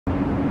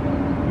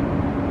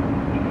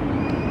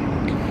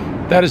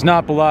That is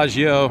not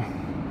Bellagio,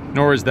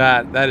 nor is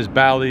that. That is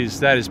Bally's,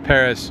 that is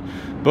Paris.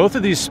 Both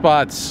of these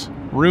spots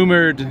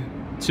rumored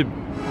to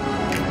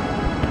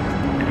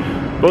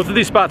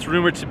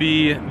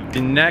be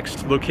the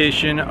next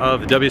location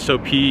of the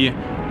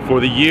WSOP for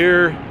the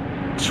year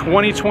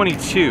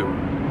 2022.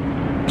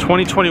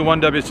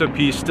 2021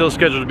 WSOP still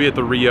scheduled to be at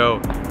the Rio.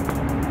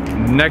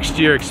 Next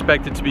year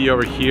expected to be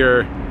over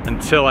here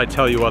until I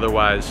tell you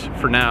otherwise.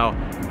 For now,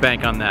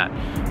 bank on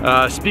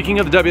that. Speaking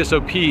of the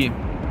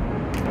WSOP,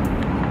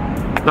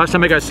 last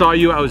time I saw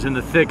you, I was in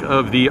the thick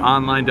of the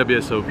online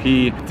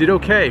WSOP. Did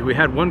okay. We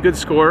had one good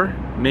score,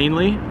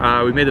 mainly.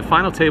 We made the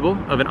final table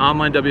of an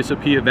online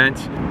WSOP event,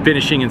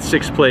 finishing in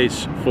 6th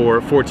place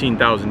for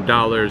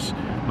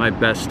 $14,000. My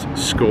best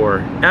score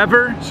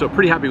ever, so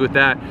pretty happy with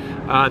that.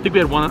 I think we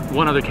had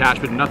one other cash,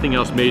 but nothing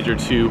else major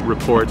to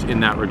report in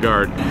that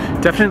regard.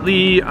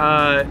 Definitely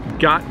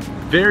got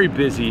very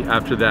busy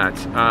after that.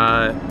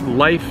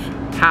 Life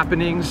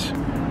happenings.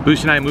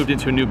 Boost and I moved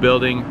into a new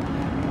building.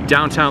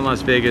 Downtown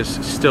Las Vegas,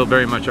 still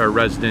very much our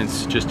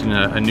residence, just in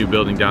a new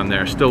building down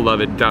there. Still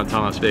love it,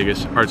 downtown Las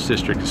Vegas, Arts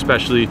District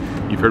especially.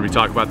 You've heard me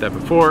talk about that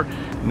before.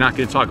 I'm not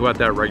gonna talk about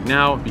that right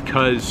now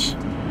because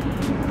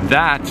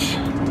that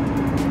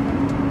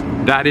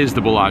is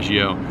the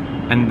Bellagio,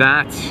 and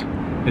that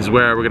is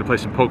where we're gonna play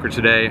some poker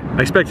today.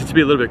 I expect it to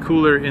be a little bit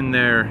cooler in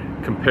there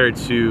compared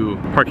to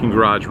parking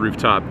garage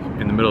rooftop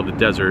in the middle of the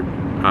desert.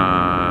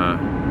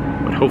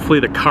 But hopefully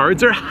the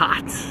cards are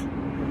hot.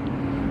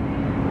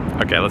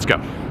 Okay, let's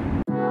go.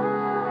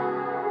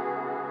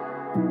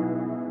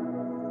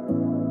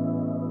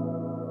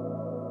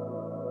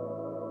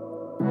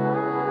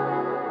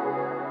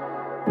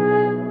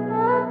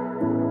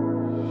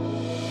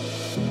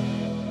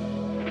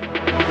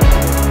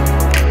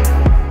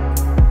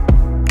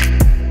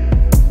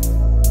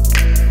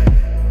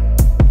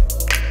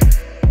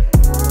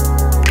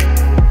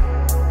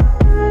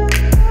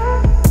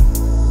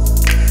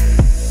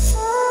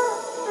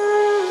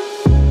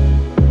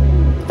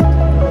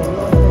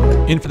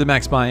 In for the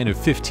max buy-in of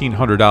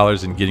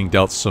 $1,500 and getting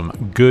dealt some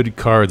good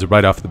cards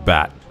right off the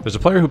bat. There's a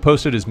player who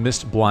posted his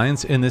missed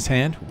blinds in this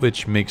hand,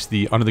 which makes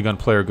the under the gun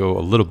player go a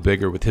little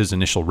bigger with his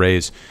initial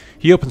raise.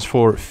 He opens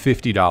for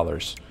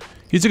 $50.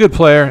 He's a good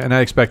player, and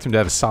I expect him to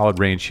have a solid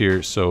range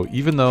here, so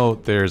even though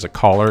there's a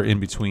caller in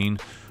between,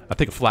 I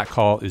think a flat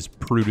call is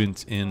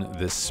prudent in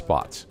this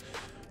spot.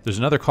 There's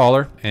another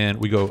caller, and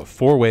we go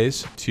 4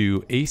 ways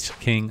to Ace,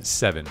 King,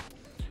 7.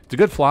 It's a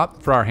good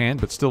flop for our hand,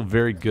 but still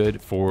very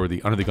good for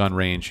the under the gun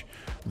range.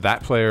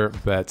 That player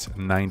bets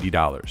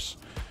 $90.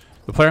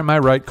 The player at my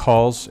right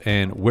calls,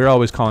 and we're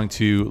always calling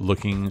to,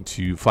 looking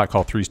to flat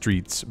call 3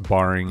 streets,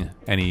 barring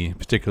any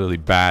particularly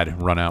bad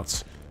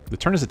runouts. The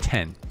turn is a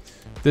 10.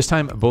 This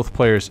time, both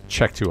players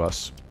check to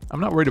us.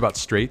 I'm not worried about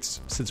straights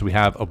since we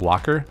have a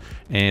blocker,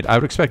 and I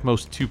would expect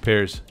most 2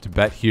 pairs to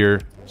bet here,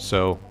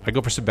 so I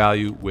go for some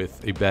value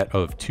with a bet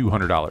of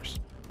 $200.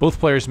 Both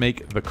players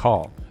make the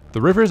call. The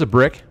river is a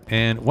brick,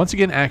 and once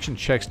again, action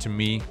checks to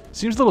me.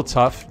 Seems a little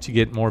tough to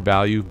get more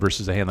value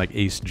versus a hand like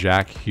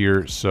Ace-Jack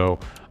here, so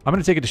I'm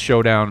going to take it to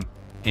showdown,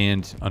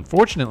 and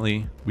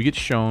unfortunately, we get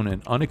shown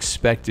an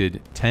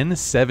unexpected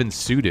 10-7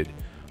 suited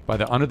by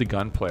the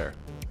under-the-gun player.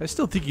 I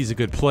still think he's a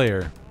good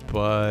player,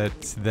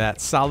 but that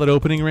solid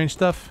opening range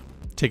stuff,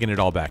 taking it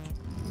all back.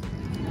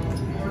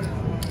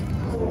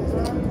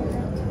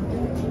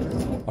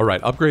 All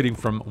right, upgrading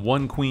from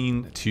 1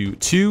 queen to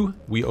 2,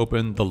 we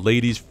open the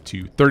ladies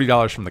to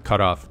 $30 from the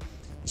cutoff.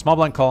 Small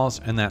blind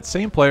calls, and that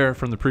same player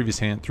from the previous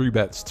hand 3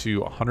 bets to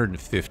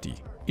 $150.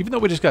 Even though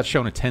we just got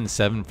shown a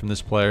 10-7 from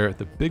this player,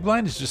 the big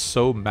blind is just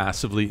so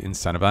massively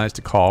incentivized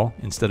to call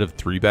instead of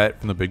 3 bet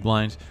from the big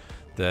blind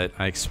that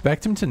I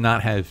expect him to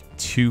not have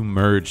too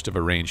merged of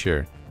a range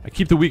here. I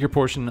keep the weaker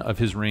portion of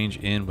his range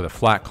in with a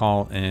flat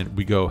call, and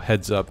we go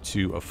heads up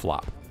to a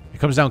flop.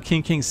 It comes down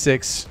King, King,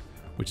 6,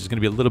 which is going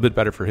to be a little bit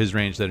better for his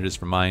range than it is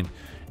for mine,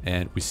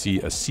 and we see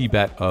a C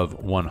bet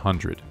of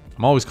 100.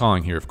 I'm always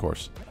calling here, of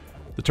course.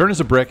 The turn is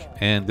a brick,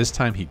 and this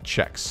time he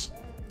checks.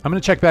 I'm going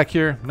to check back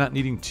here, not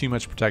needing too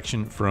much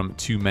protection from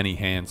too many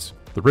hands.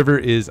 The river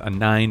is a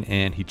 9,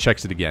 and he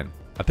checks it again.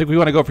 I think we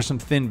want to go for some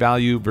thin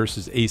value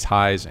versus ace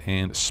highs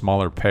and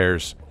smaller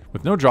pairs.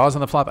 With no draws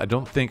on the flop, I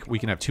don't think we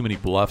can have too many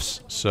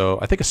bluffs, so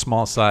I think a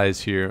small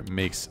size here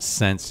makes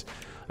sense.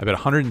 I bet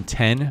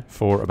 110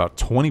 for about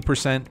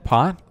 20%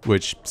 pot,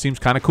 which seems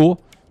kind of cool.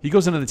 He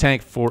goes into the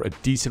tank for a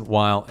decent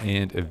while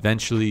and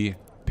eventually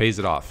pays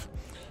it off.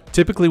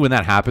 Typically when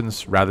that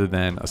happens, rather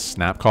than a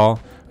snap call,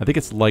 I think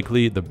it's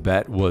likely the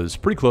bet was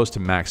pretty close to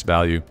max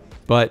value,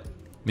 but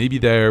maybe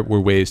there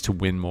were ways to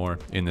win more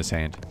in this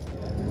hand.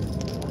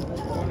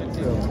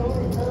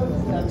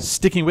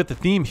 Sticking with the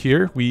theme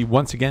here, we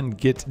once again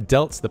get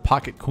dealt the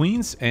pocket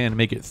queens and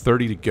make it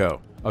 30 to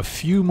go. A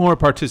few more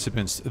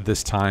participants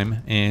this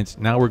time, and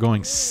now we're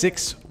going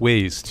 6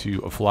 ways to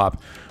a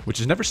flop, which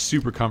is never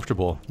super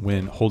comfortable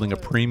when holding a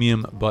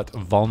premium but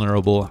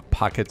vulnerable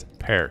pocket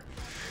pair.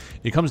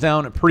 It comes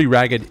down a pretty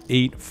ragged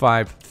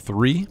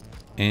 8-5-3,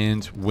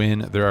 and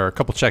when there are a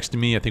couple checks to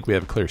me, I think we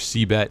have a clear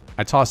C bet.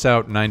 I toss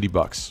out 90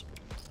 bucks.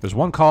 There's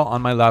one call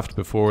on my left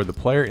before the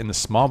player in the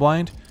small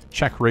blind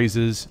check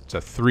raises to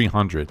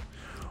 300.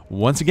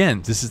 Once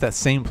again, this is that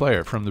same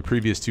player from the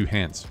previous two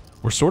hands.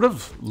 We're sort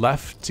of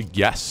left to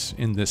guess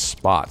in this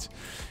spot.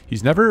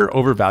 He's never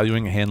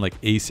overvaluing a hand like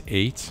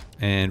ace-8,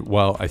 and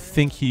while I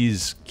think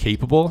he's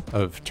capable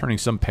of turning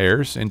some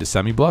pairs into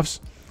semi-bluffs,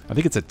 I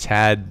think it's a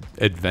tad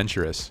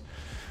adventurous.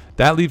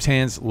 That leaves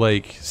hands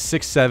like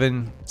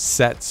 6-7,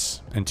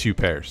 sets, and 2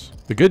 pairs.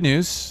 The good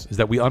news is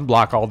that we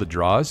unblock all the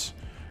draws,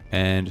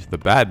 and the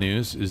bad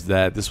news is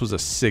that this was a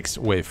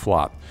 6-way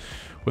flop.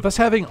 With us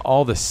having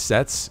all the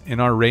sets in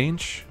our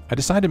range, I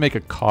decided to make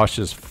a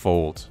cautious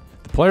fold.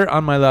 The player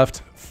on my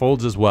left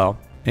folds as well,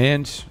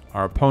 and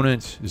our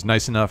opponent is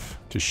nice enough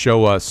to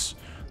show us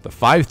the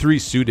 5-3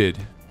 suited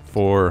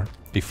for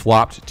a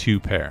flopped 2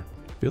 pair.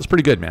 Feels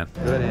pretty good, man.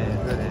 Good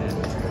hand, good hand.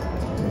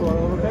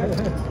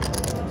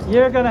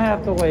 You're gonna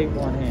have to wait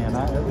one hand.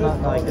 There's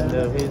nothing I can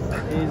do.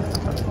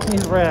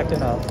 He's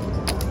racking up.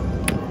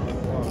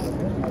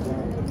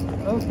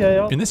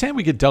 Okay. In this hand,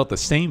 we get dealt the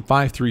same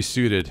 5-3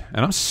 suited,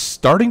 and I'm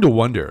starting to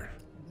wonder,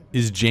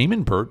 is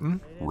Jamin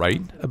Burton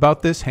right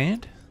about this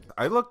hand?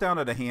 I look down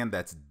at a hand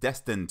that's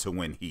destined to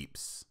win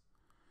heaps.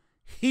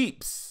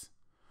 Heaps.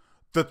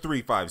 The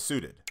 3-5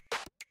 suited.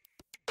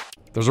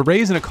 There's a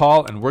raise and a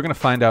call, and we're going to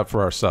find out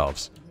for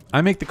ourselves.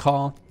 I make the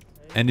call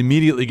and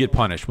immediately get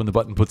punished when the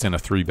button puts in a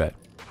 3-bet.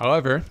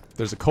 However,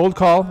 there's a cold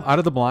call out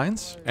of the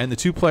blinds, and the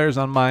 2 players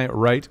on my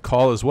right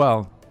call as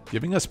well,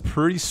 giving us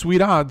pretty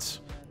sweet odds.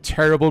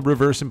 Terrible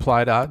reverse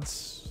implied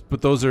odds,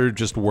 but those are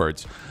just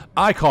words.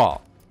 I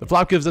call. The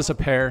flop gives us a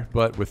pair,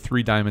 but with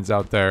 3 diamonds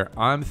out there,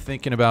 I'm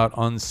thinking about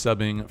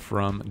unsubbing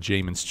from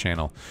Jamin's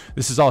channel.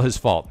 This is all his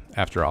fault,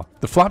 after all.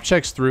 The flop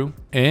checks through,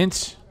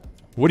 and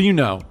what do you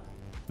know?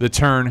 The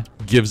turn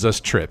gives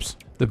us trips.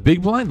 The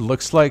big blind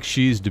looks like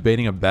she's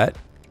debating a bet,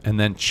 and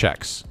then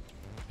checks.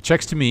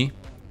 Checks to me,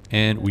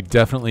 and we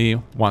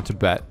definitely want to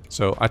bet,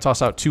 so I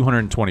toss out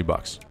 220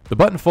 bucks. The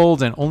button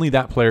folds, and only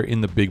that player in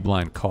the big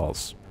blind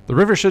calls. The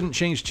river shouldn't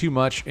change too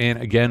much,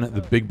 and again,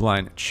 the big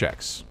blind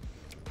checks.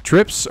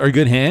 Trips are a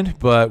good hand,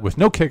 but with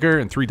no kicker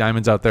and 3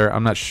 diamonds out there,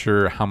 I'm not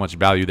sure how much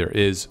value there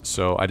is,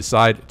 so I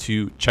decide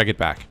to check it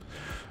back.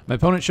 My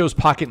opponent shows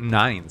pocket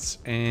 9s,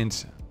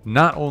 and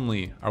not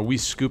only are we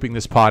scooping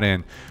this pot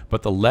in,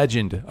 but the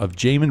legend of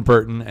Jamin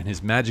Burton and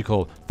his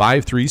magical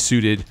 5-3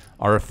 suited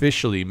are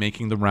officially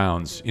making the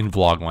rounds in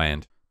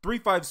Vlogland.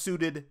 3-5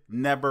 suited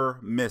never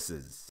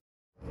misses.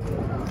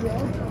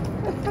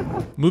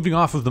 Moving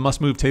off of the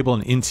must-move table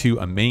and into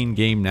a main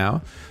game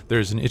now,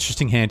 there's an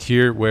interesting hand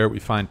here where we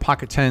find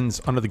pocket 10s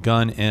under the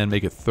gun and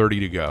make it 30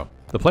 to go.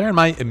 The player on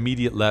my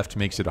immediate left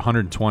makes it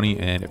 120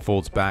 and it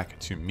folds back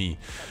to me.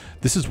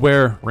 This is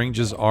where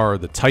ranges are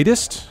the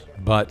tightest,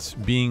 but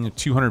being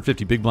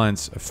 250 big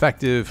blinds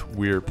effective,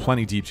 we're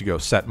plenty deep to go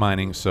set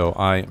mining, so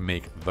I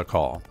make the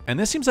call. And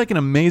this seems like an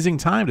amazing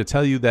time to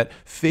tell you that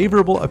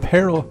favorable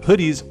apparel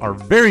hoodies are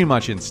very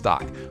much in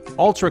stock.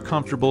 Ultra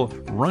comfortable,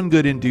 run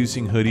good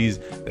inducing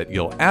hoodies that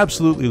you'll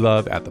absolutely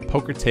love at the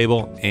poker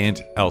table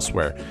and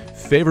elsewhere.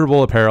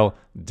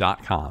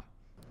 Favorableapparel.com.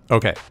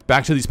 Okay,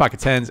 back to these pocket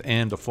 10s,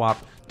 and the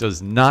flop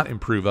does not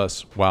improve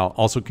us while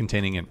also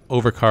containing an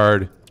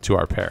overcard to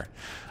our pair.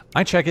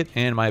 I check it,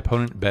 and my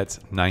opponent bets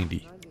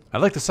 90. I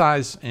like the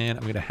size, and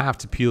I'm going to have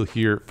to peel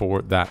here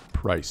for that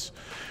price.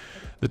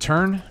 The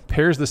turn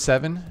pairs the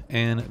 7,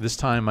 and this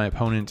time my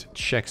opponent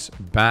checks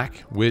back,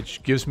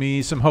 which gives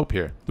me some hope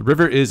here. The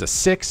river is a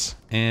 6,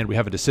 and we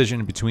have a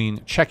decision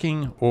between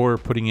checking or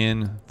putting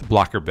in the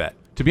blocker bet.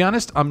 To be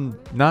honest, I'm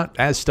not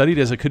as studied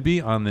as I could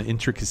be on the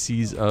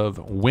intricacies of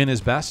when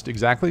is best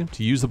exactly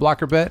to use the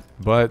blocker bet,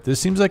 but this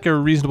seems like a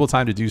reasonable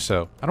time to do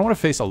so. I don't want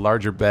to face a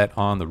larger bet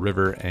on the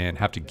river and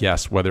have to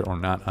guess whether or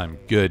not I'm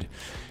good.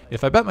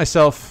 If I bet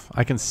myself,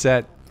 I can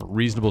set a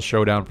reasonable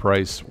showdown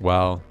price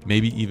while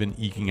maybe even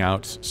eking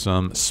out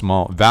some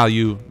small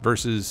value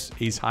versus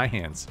ace high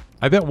hands.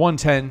 I bet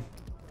 110,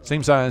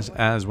 same size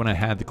as when I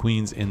had the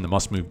queens in the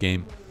must move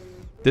game.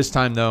 This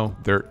time, though,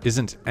 there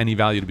isn't any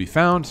value to be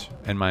found,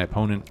 and my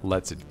opponent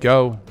lets it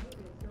go,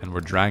 and we're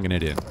dragging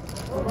it in.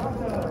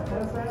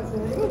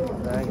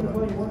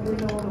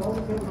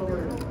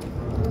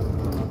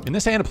 In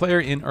this hand, a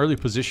player in early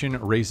position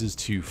raises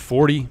to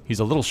 40. He's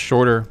a little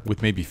shorter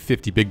with maybe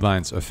 50 big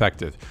blinds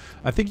effective.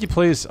 I think he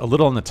plays a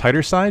little on the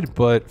tighter side,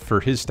 but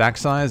for his stack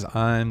size,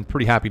 I'm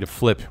pretty happy to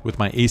flip with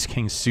my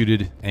ace-king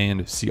suited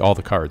and see all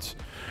the cards.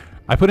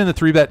 I put in the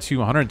 3-bet to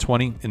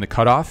 120 in the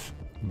cutoff,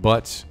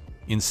 but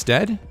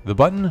instead, the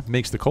button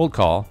makes the cold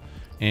call,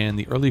 and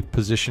the early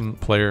position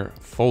player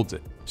folds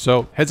it.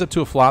 So heads up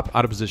to a flop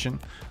out of position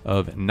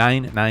of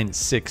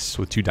 9-9-6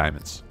 with 2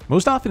 diamonds.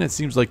 Most often it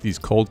seems like these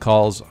cold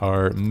calls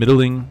are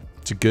middling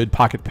to good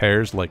pocket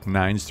pairs like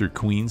 9s through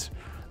queens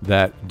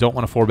that don't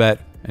want to 4-bet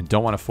and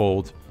don't want to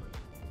fold,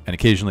 and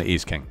occasionally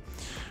ace-king.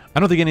 I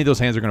don't think any of those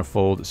hands are going to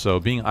fold,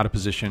 so being out of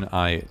position,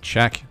 I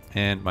check,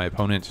 and my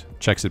opponent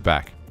checks it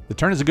back. The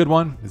turn is a good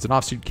one. It's an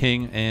offsuit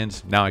king,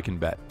 and now I can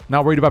bet.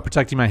 Not worried about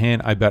protecting my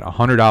hand. I bet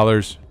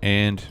 $100,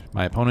 and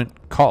my opponent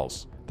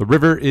calls. The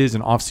river is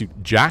an offsuit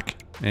jack,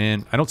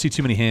 and I don't see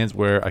too many hands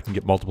where I can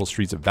get multiple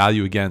streets of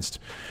value against,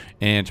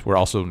 and we're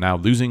also now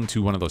losing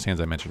to one of those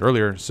hands I mentioned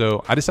earlier,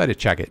 so I decided to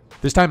check it.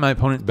 This time my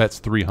opponent bets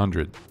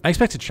 300. I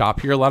expect to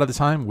chop here a lot of the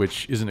time,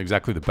 which isn't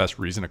exactly the best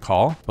reason to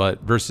call,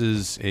 but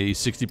versus a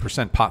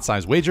 60% pot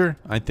size wager,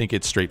 I think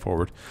it's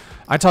straightforward.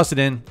 I toss it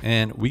in,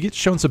 and we get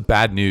shown some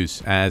bad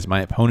news as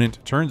my opponent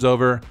turns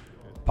over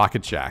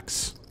pocket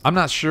jacks. I'm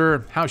not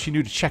sure how she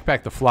knew to check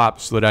back the flop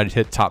so that I'd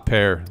hit top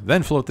pair,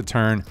 then float the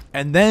turn,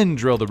 and then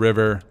drill the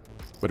river.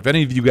 But if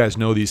any of you guys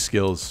know these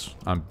skills,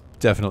 I'm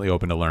definitely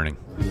open to learning.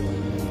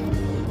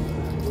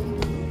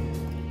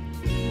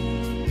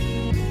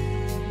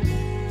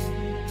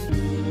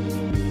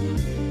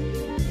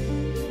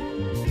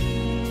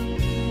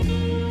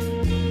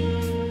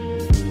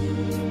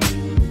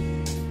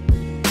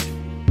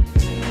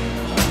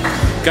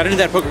 Got into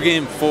that poker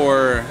game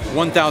for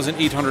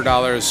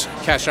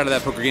 $1,800, cashed out of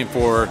that poker game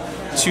for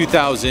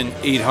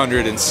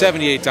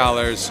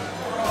 $2,878,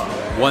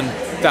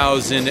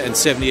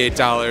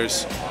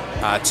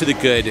 $1,078 to the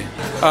good.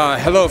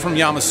 Hello from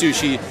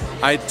Yamasushi.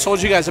 I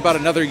told you guys about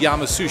another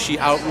Yamasushi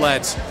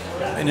outlet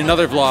in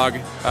another vlog,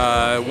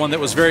 one that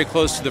was very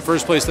close to the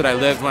first place that I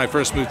lived when I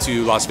first moved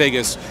to Las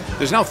Vegas.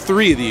 There's now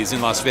 3 of these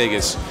in Las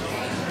Vegas.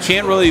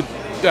 Can't really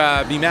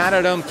be mad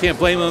at them, can't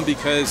blame them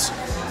because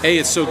A,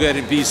 it's so good,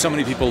 and B, so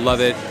many people love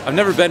it. I've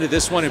never been to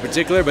this one in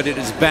particular, but it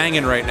is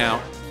banging right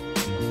now.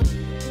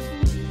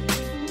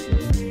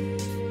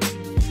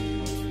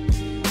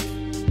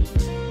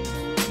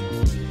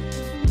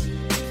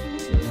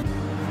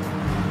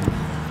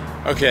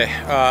 Okay,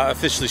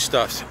 officially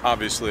stuffed,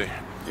 obviously.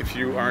 If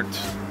you aren't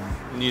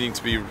needing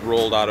to be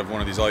rolled out of one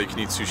of these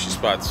all-you-can-eat sushi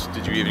spots,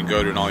 did you even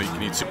go to an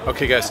all-you-can-eat sushi?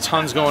 Okay guys,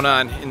 tons going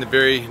on in the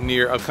very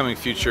near upcoming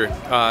future.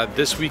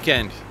 This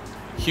weekend,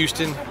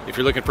 Houston, if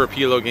you're looking for a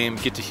PLO game,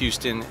 get to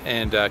Houston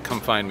and come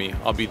find me.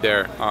 I'll be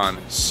there on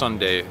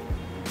Sunday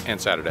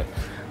and Saturday.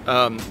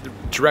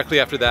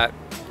 Directly after that,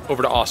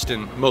 over to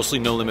Austin, mostly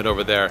no limit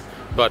over there,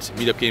 but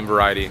meetup game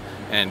variety,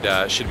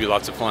 and should be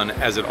lots of fun,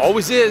 as it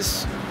always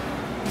is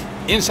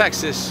in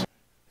Texas.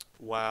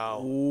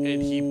 Wow.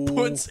 And he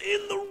puts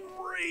in the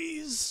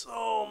raise.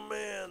 Oh,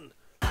 man.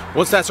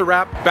 Once that's a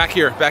wrap, back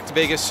to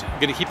Vegas.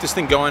 Gonna keep this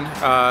thing going.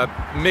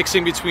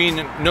 Mixing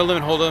between No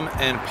Limit Hold'em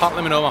and Pot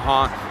Limit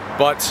Omaha,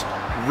 but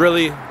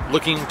really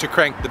looking to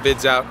crank the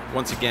bids out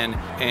once again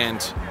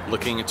and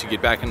looking to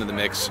get back into the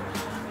mix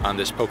on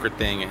this poker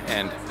thing,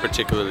 and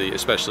particularly,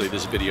 especially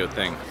this video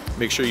thing.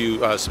 Make sure you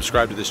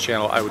subscribe to this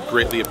channel. I would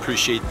greatly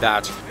appreciate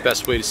that.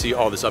 Best way to see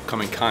all this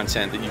upcoming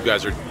content that you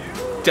guys are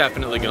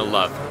definitely gonna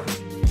love.